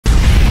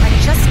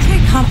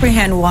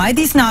comprehend why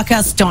these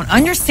knockouts don't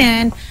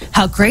understand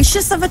how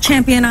gracious of a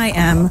champion I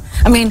am.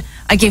 I mean,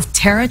 I gave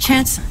Tara a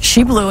chance.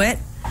 She blew it.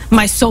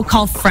 My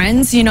so-called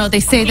friends, you know, they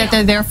say that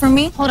they're there for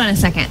me. Hold on a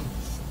second.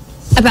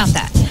 About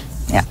that.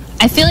 Yeah.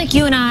 I feel like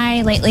you and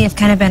I lately have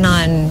kind of been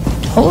on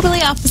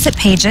totally opposite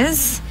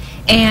pages.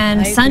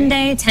 And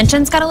Sunday,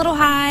 tensions got a little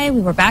high.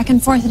 We were back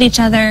and forth at each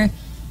other.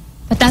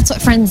 But that's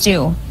what friends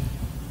do.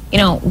 You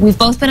know, we've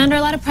both been under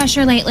a lot of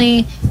pressure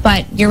lately,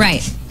 but you're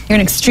right. You're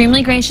an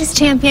extremely gracious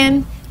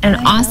champion and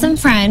an awesome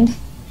friend.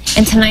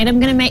 And tonight I'm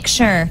going to make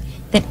sure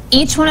that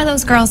each one of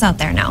those girls out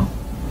there know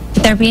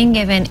that they're being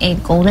given a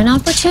golden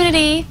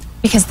opportunity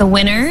because the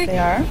winner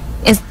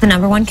is the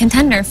 #1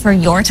 contender for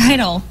your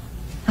title.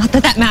 Not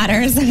that that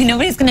matters. I mean,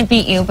 nobody's going to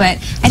beat you, but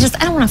I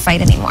don't want to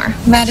fight anymore.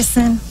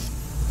 Madison,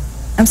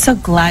 I'm so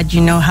glad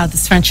you know how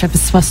this friendship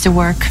is supposed to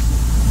work.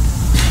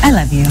 I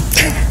love you.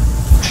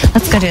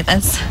 Let's go do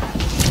this.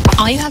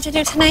 All you have to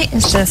do tonight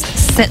is just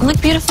sit and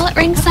look beautiful at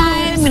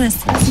ringside. I'm going to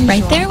sit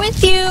right there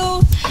with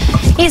you.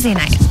 Easy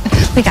night.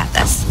 We got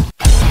this.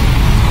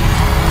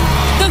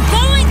 The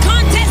following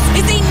contest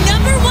is a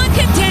 #1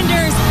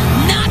 contenders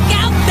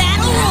knockout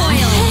battle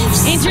royal.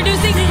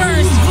 Introducing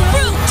first,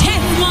 Brute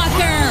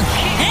Tessmacher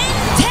and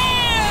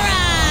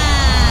Tara.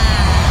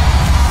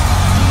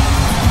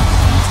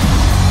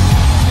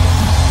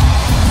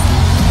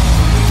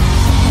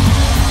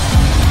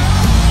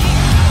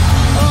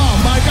 Oh,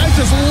 Mike, I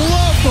just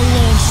love the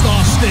Lone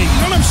Star State. You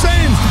know what I'm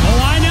saying? Oh,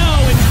 I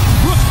know. It's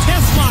Brute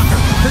Tessmacher.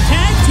 Her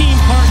tag team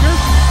partner,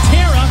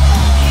 Tara.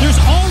 There's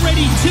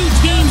already 2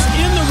 teams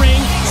in the ring,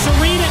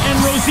 Serena and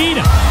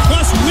Rosita,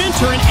 plus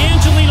Winter and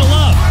Angelina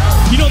Love.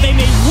 You know, they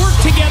may work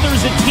together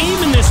as a team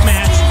in this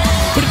match,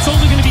 but it's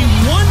only going to be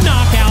one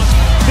knockout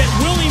that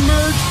will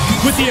emerge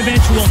with the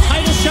eventual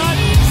title shot.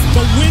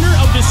 The winner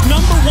of this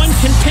 #1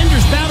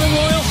 contenders battle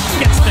royal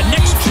gets the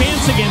next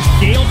chance against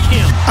Gail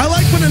Kim. I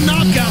like when the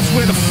knockouts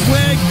wear the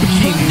flag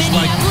bikinis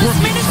like Brooke.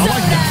 I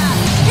like that.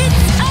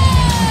 It's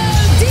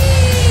ODB.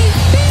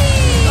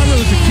 Not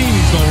really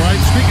bikinis though,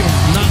 right? Speaking of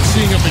not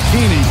seeing a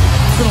bikini,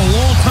 it's been a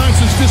long time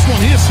since this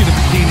one here seen a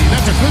bikini.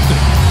 That's a good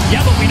thing.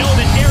 Yeah, but we know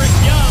that Eric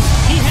Young,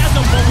 he has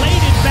a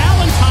belated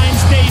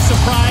Valentine's Day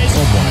surprise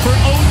for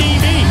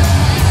ODB.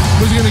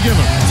 What's he gonna give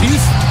him?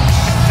 Teeth?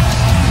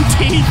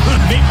 Teeth?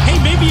 Hey,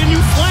 maybe a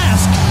new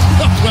flask.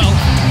 Well,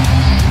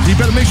 he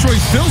better make sure he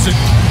fills it.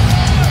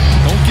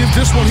 Don't give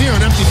this one here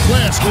an empty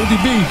flask.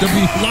 ODB, there'll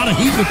be a lot of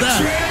heat with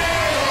that.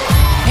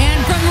 And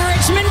from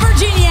Richmond,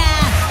 Virginia,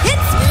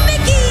 it's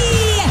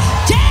Mickey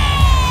J.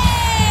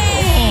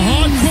 Oh,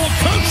 hardcore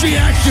country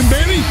action,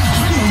 baby.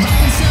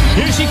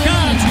 Here she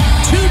comes,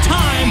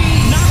 2-time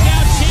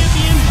knockout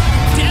champion,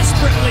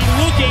 desperately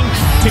looking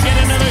to get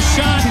another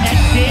shot at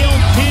Gail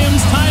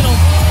Kim's title.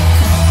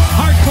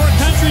 Hardcore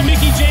country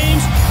Mickey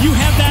James, you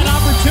have that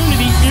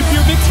opportunity if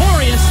you're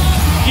victorious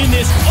in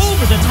this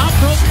over-the-top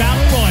rope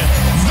battle royal.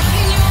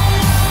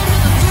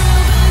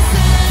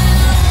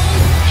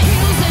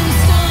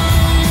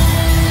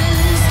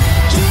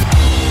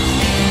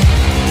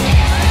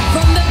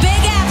 From the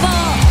Big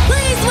Apple,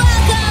 please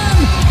welcome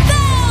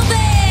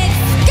Velvet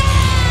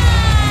Sky.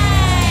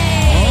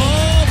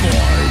 Oh,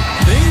 boy.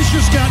 Things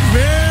just got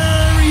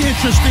very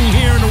interesting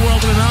here in the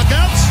world of the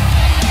knockouts.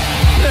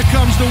 There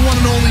comes the one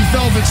and only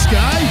Velvet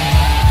Sky.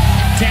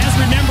 Taz,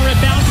 remember at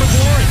Bound for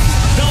Glory,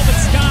 Velvet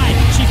Sky,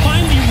 she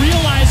finally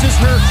realizes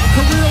her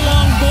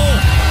career-long goal.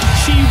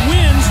 She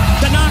wins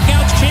the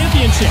Knockouts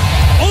Championship,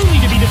 only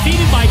to be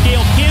defeated by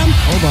Gail Kim.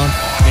 Hold on.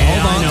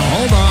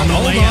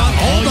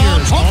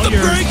 Pump the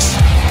brakes.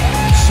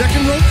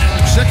 Second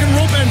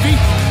rope envy.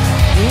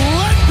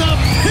 Let the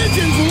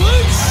pigeons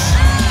loose.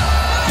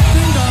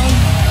 Ding dong.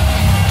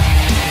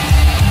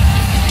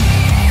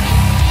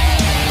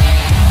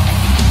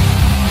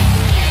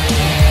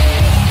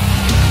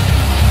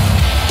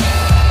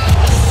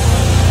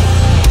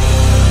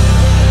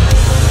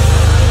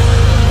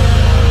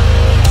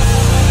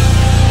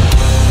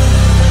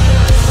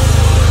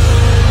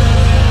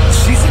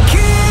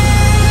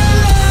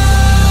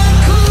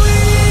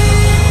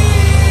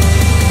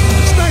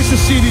 To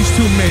see these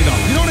two made up.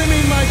 You know what I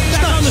mean, Mike?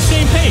 That's on the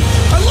same page.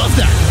 I love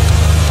that.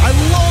 I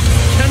love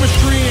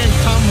chemistry and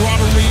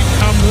camaraderie.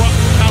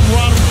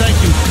 Thank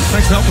you.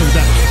 Thanks for helping me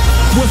with that.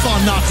 With our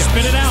knockout.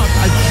 Spit it out.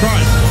 I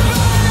tried.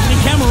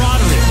 And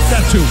camaraderie.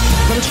 That too.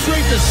 But it's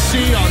great to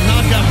see our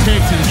knockout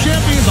tag team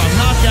champions, our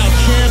knockout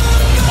champ,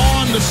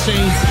 on the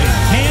same page.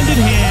 Hand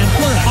in hand,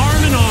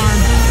 arm in arm.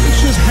 It's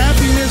just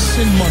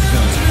happiness in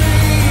Mudville.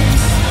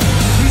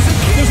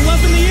 There's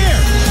love in the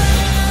air.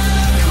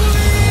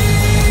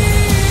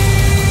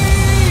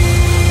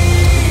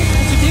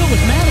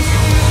 With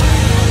Madison.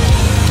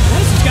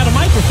 Madison's got a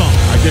microphone.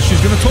 I guess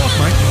she's going to talk,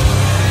 Mike.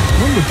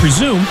 One would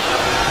presume.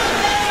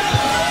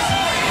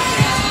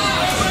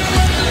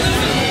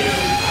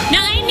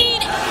 Now I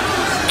need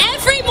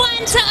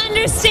everyone to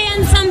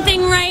understand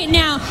something right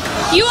now.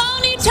 You all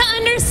need to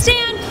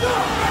understand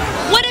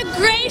what a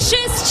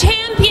gracious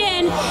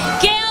champion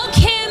Gail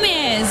Kim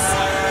is.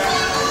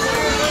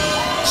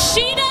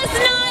 She does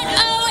not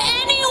owe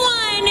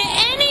anyone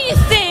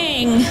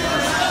anything.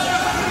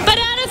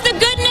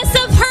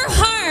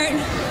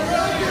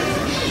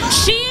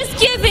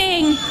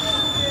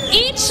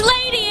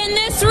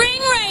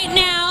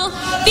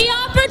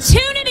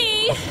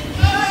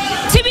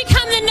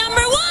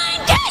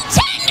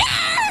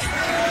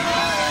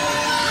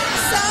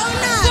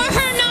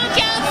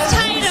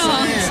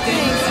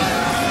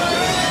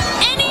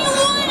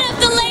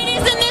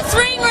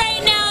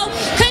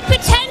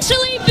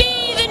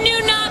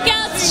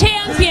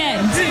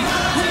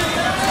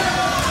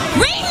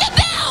 Ring the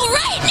bell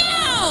right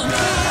now!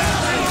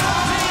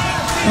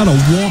 What a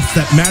warmth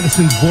that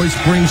Madison's voice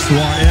brings to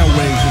our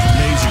airwaves is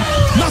amazing.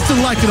 Nothing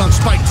like it on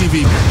Spike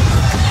TV.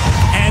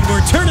 And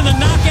we're turning the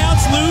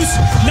knockouts loose.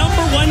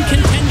 #1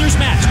 contenders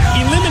match.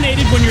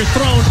 Eliminated when you're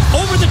thrown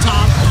over the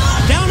top,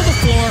 down to the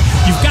floor.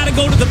 You've got to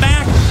go to the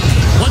back.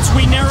 Once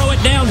we narrow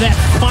it down to that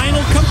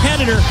final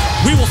competitor,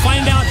 we will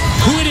find out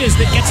who it is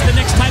that gets the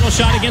next title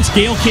shot against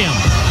Gail Kim.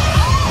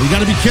 You got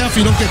to be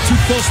careful you don't get too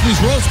close to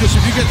these ropes, because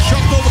if you get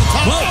shoved over the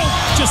top... Whoa,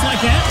 just like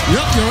that?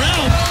 Yep, you're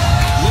out.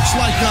 Looks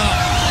like,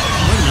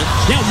 wait a minute.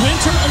 Yeah,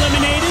 Winter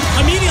eliminated,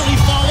 immediately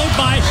followed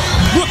by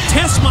Brooke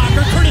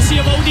Tessmacher, courtesy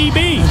of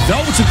ODB.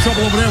 Velvet's in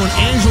trouble over there when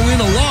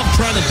Angelina Love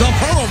trying to dump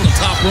her over the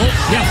top rope.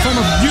 Yeah,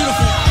 former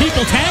beautiful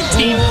People Tag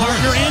Team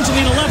partner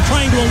Angelina Love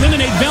trying to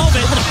eliminate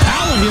Velvet. Look at the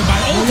power here by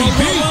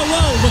ODB.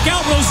 Whoa. Look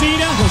out,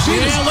 Rosita.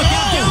 Yeah, look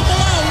out down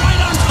below,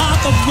 right on top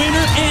of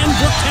Winter and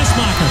Brooke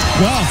Tessmacher.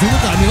 Wow, if you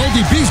look at it, I mean,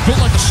 ODB's built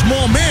like a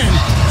small man.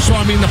 So,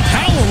 I mean, the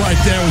power right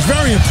there was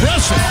very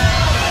impressive.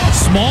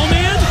 Small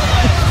man?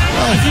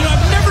 You know,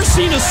 I've never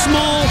seen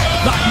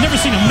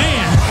a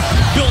man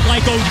built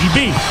like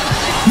ODB.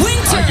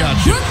 Winter,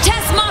 Brooke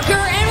Tessmacher,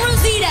 and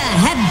Rosita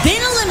have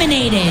been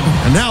eliminated.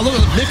 And now look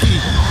at Mickey.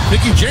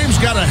 Mickey James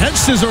got a head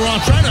scissor on,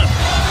 trying to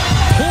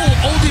pull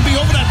ODB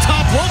over that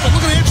top rope. But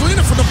look at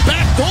Angelina from the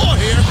back door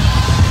here.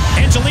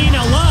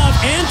 Angelina Love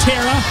and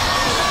Tara.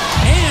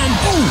 And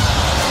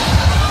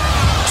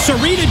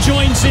Sarita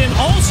joins in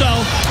also.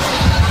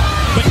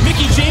 But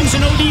Mickey James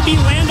and ODB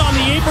land on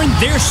the apron.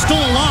 They're still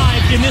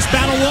alive in this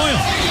battle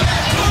royal.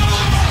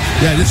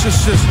 Yeah, this is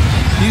just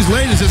these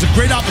ladies. There's a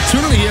great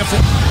opportunity here for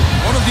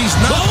one of these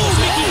knockouts. Oh,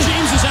 Mickey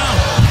James is out.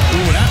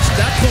 Ooh, that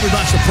caught me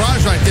by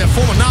surprise right there.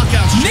 Former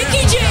knockouts.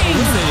 Mickey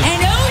James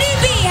and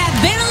ODB have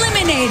been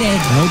eliminated.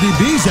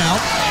 ODB's out.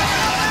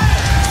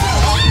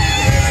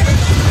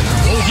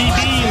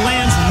 ODB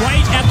lands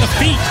right at the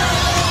feet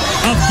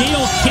of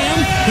Gail Kim,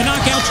 the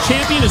Knockouts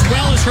champion, as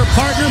well as her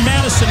partner,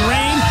 Madison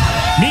Rayne.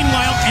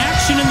 Meanwhile,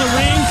 action in the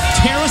ring.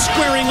 Tara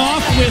squaring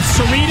off with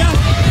Sarita.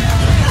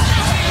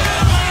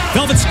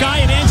 Velvet Sky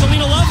and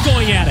Angelina Love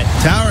going at it.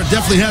 Tara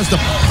definitely has the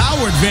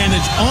power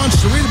advantage on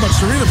Sarita, but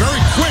Sarita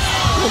very quick.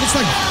 Oh, looks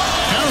like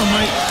Tara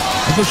might...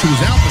 I thought she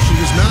was out, but she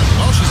was not.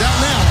 Oh, she's out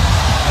now.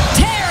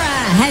 Tara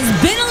has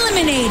been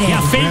eliminated.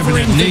 Yeah,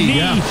 favoring the knee.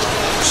 Yeah.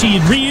 She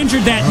had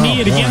re-injured that knee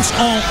at Against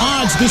All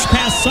Odds this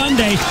past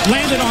Sunday,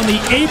 landed on the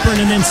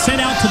apron, and then sent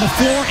out to the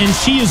floor, and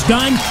she is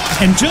done.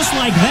 And just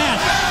like that,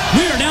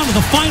 we are down to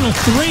the final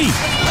 3.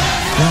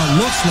 Well, it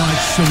looks like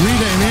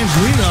Sarita and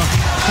Angelina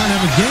kind of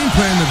have a game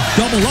plan to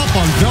double up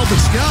on Velvet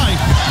Sky.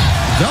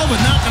 Velvet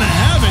not going to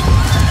have it.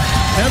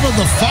 Ever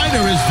the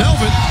fighter is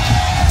Velvet.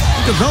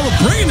 Look at Velvet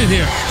bringing it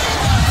here.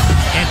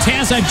 And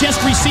Taz, I've just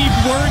received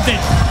word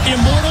that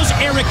Immortals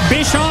Eric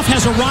Bischoff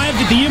has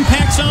arrived at the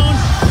Impact Zone,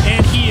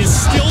 and he is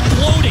still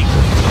gloating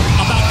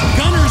about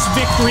Gunner's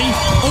victory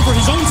over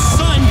his own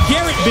son,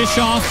 Garrett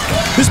Bischoff,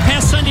 this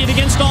past Sunday at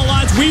Against All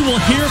Odds. We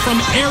will hear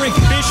from Eric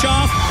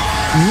Bischoff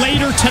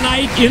later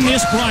tonight in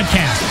this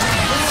broadcast.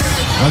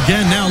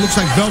 Again, now it looks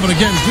like Velvet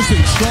again is just in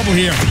trouble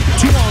here.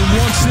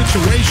 2-on-1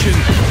 situation.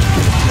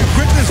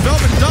 Quickness,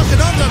 Velvet ducking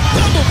under,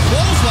 double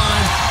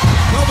clothesline.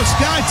 Velvet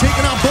Sky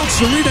taking out both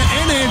Sarita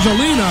and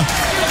Angelina.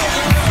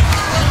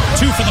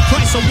 2 for the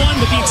price of 1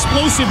 with the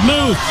explosive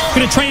move.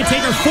 Going to try and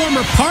take her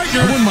former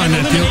partner. I wouldn't mind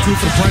that deal, 2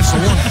 for the price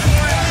of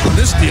 1.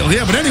 This deal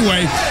here, but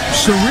anyway,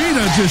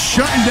 Sarita just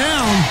shutting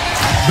down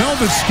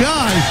Velvet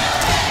Sky.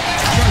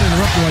 I'm trying to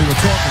interrupt you while you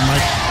were talking,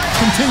 Mike.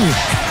 Continue.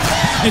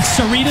 It's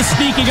Sarita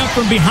sneaking up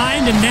from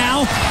behind, and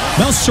now,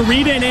 well,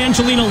 Sarita and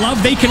Angelina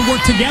Love, they can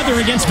work together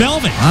against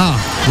Velvet. Ah,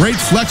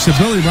 great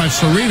flexibility by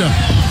Sarita.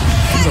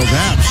 Look at those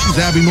abs. She's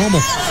Abby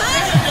normal.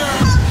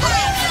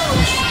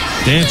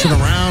 Dancing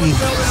around.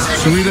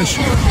 Sarita,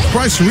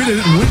 probably Sarita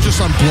didn't win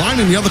just on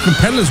blinding the other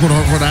competitors with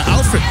her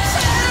outfit.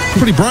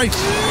 Pretty bright.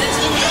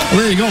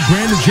 Well, there you go.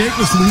 Brandon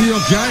Jacobs from the New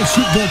York Giants,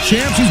 Super Bowl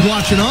champs. He's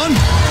watching on.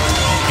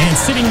 And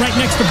sitting right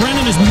next to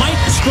Brendan is Mike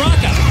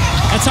Straka.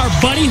 That's our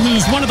buddy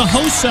who's one of the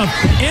hosts of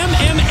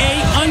MMA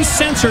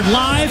Uncensored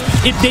Live.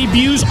 It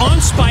debuts on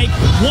Spike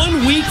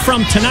 1 week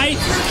from tonight.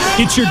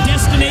 It's your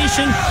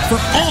destination for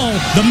all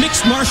the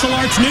mixed martial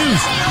arts news.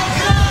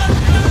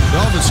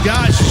 Velvet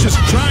Sky, she's just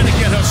trying to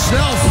get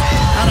herself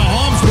out of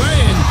harm's way.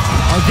 And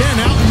again,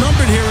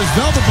 outnumbered here is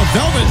Velvet, but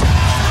Velvet,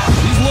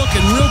 she's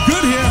looking real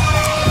good here.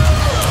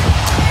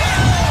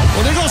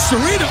 Well, there goes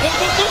Sarita.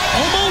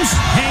 Almost.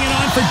 Hanging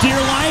on for dear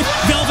life.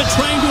 Velvet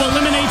trying to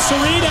eliminate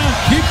Sarita.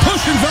 Keep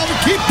pushing, Velvet.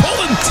 Keep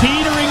pulling.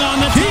 Teetering on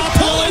the top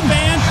rope,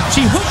 man.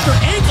 She hooked her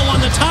ankle on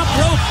the top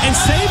rope and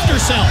saved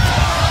herself.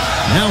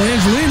 Now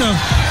Angelina,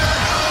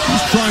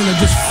 she's trying to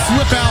just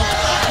flip out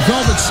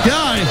Velvet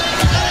Sky.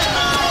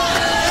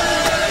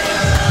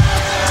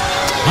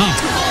 Wow.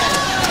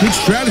 Good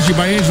strategy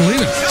by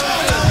Angelina.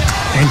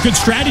 And good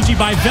strategy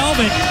by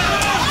Velvet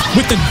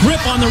with the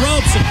grip on the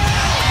ropes.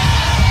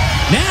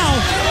 Now,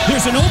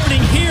 there's an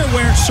opening here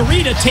where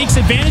Sarita takes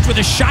advantage with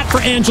a shot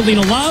for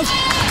Angelina Love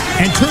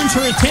and turns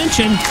her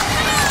attention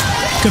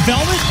to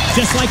Velvet,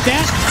 just like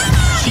that.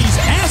 she's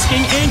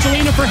asking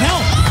Angelina for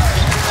help.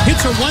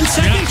 Hits her 1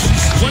 second,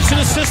 wants an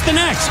assist the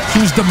next. She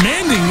was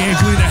demanding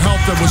Angelina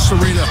help them with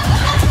Sarita.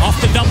 Off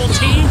the double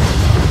team.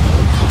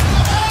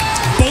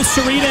 Both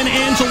Sarita and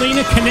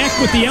Angelina connect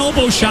with the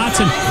elbow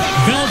shots and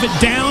Velvet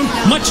down,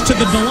 much to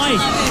the delight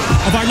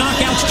of our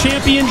Knockouts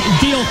champion,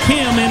 Gail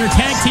Kim, and her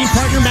tag team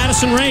partner,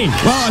 Madison Rain.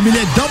 Well, I mean,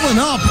 they're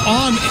doubling up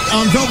on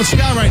Velvet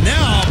Sky right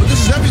now, but this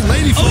is every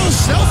lady for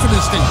herself in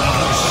this thing.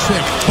 Oh,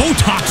 sick.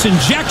 Botox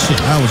injection.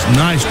 That was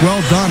nice.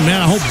 Well done,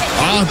 man.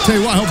 I'll tell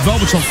you what, I hope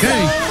Velvet's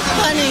okay.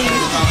 Funny.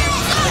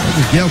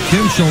 Gail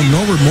Kim showing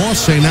no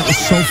remorse, saying that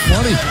was so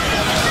funny.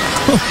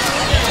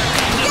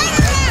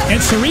 And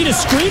Sarita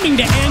screaming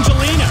to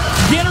Angelina,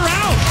 get her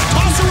out,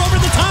 toss her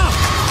over the top.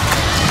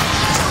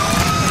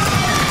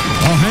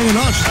 Oh, hanging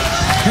on.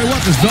 Hey, what,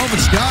 this Velvet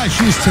Sky,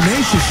 she's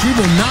tenacious. She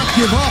will not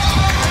give up.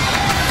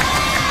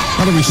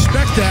 Gotta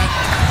respect that.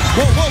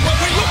 Whoa,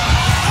 wait, look.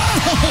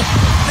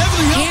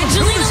 Oh,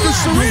 Angelina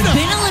Love has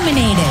been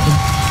eliminated.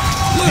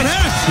 Look at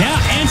that.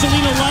 Yeah,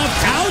 Angelina Love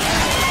out.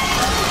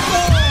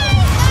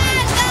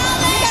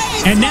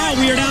 And now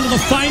we are down to the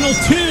final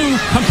two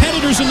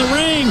competitors in the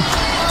ring.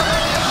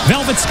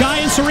 Velvet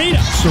Sky and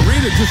Sarita.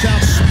 Sarita just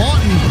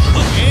outsmarting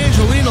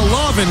Angelina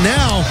Love, and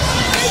now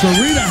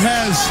Sarita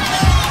has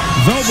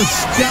Velvet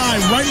Sky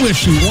right where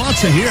she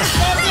wants her here.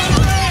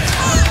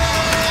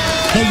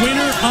 The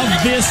winner of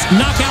this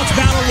Knockouts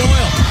Battle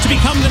Royal to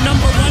become the #1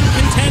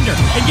 contender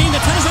and gain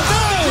the title.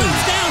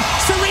 Goes down.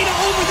 Sarita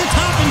over the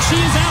top, and she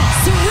is out.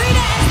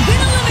 Sarita has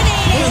been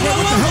eliminated. What the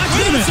hell? Watch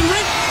Wait a Madison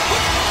minute. Rain.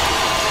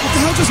 What the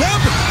hell just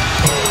happened?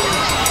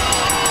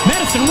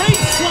 Madison Rain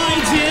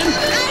slides in,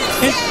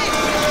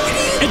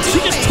 and she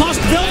just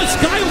tossed Velvet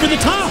Sky over the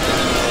top.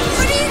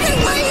 What are you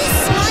doing? Why are you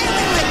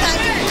smiling like that?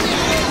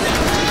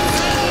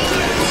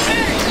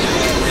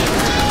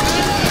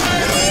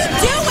 What are you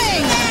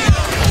doing?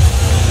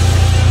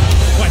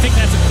 Well, I think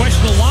that's a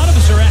question a lot of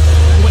us are at.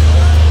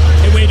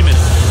 Hey, wait a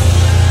minute.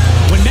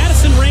 When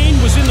Madison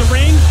Rain was in the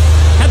ring,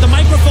 had the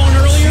microphone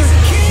earlier,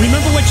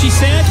 remember what she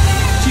said?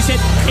 She said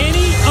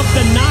any of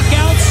the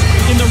knockouts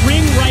in the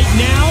ring right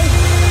now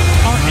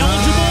are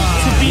eligible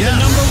to be the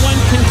 #1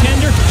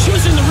 contender. She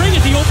was in the ring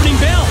at the opening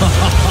bell.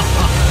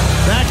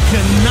 That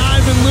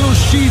conniving little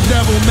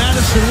she-devil,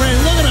 Madison Rain.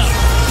 Look at her.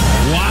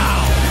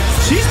 Wow.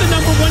 She's the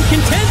 #1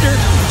 contender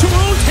to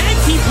her own tag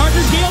team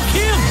partner, Gail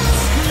Kim.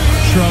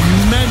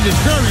 Tremendous.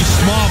 Very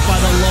smart by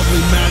the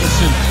lovely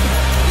Madison.